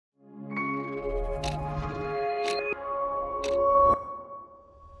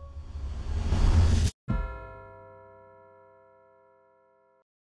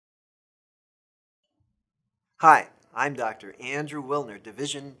Hi, I'm Dr. Andrew Wilner,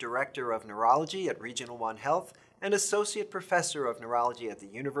 Division Director of Neurology at Regional One Health and Associate Professor of Neurology at the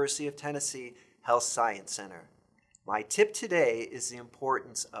University of Tennessee Health Science Center. My tip today is the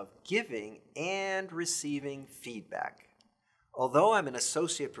importance of giving and receiving feedback. Although I'm an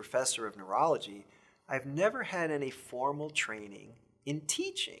Associate Professor of Neurology, I've never had any formal training in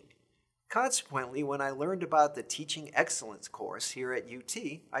teaching. Consequently, when I learned about the Teaching Excellence course here at UT,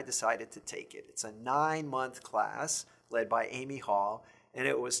 I decided to take it. It's a 9-month class led by Amy Hall, and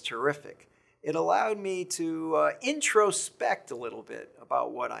it was terrific. It allowed me to introspect a little bit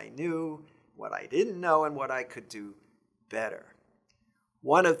about what I knew, what I didn't know, and what I could do better.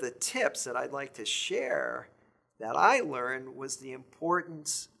 One of the tips that I'd like to share that I learned was the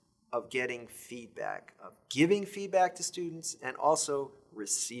importance of getting feedback, of giving feedback to students, and also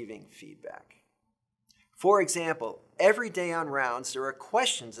receiving feedback. For example, every day on rounds, there are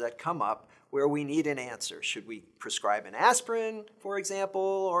questions that come up where we need an answer. Should we prescribe an aspirin, for example,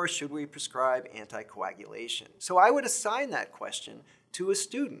 or should we prescribe anticoagulation? So I would assign that question to a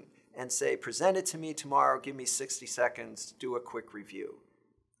student and say, present it to me tomorrow, give me 60 seconds, do a quick review.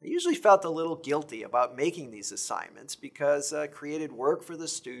 I usually felt a little guilty about making these assignments because it created work for the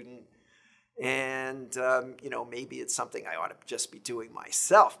student. And, maybe it's something I ought to just be doing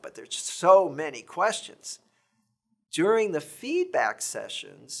myself, but there's so many questions. During the feedback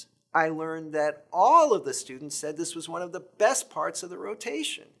sessions, I learned that all of the students said this was one of the best parts of the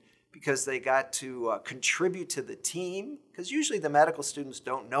rotation because they got to contribute to the team, because usually the medical students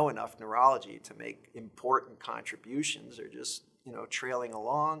don't know enough neurology to make important contributions. They're just, trailing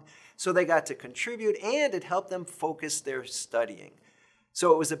along. So they got to contribute, and it helped them focus their studying.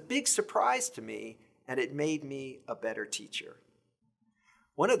 So it was a big surprise to me, and it made me a better teacher.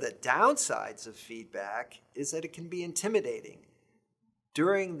 One of the downsides of feedback is that it can be intimidating.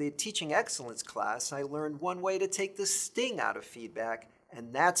 During the Teaching Excellence class, I learned one way to take the sting out of feedback,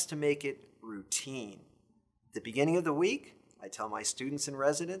 and that's to make it routine. At the beginning of the week, I tell my students and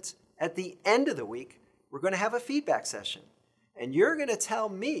residents, at the end of the week, we're going to have a feedback session. And you're going to tell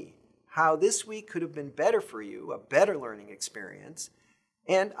me how this week could have been better for you, a better learning experience,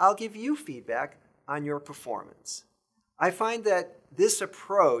 and I'll give you feedback on your performance. I find that this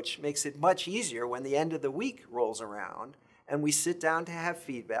approach makes it much easier when the end of the week rolls around and we sit down to have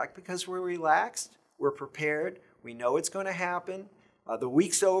feedback because we're relaxed, we're prepared, we know it's going to happen. The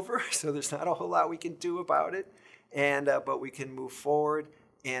week's over, so there's not a whole lot we can do about it, but we can move forward,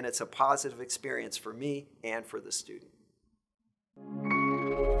 and it's a positive experience for me and for the student.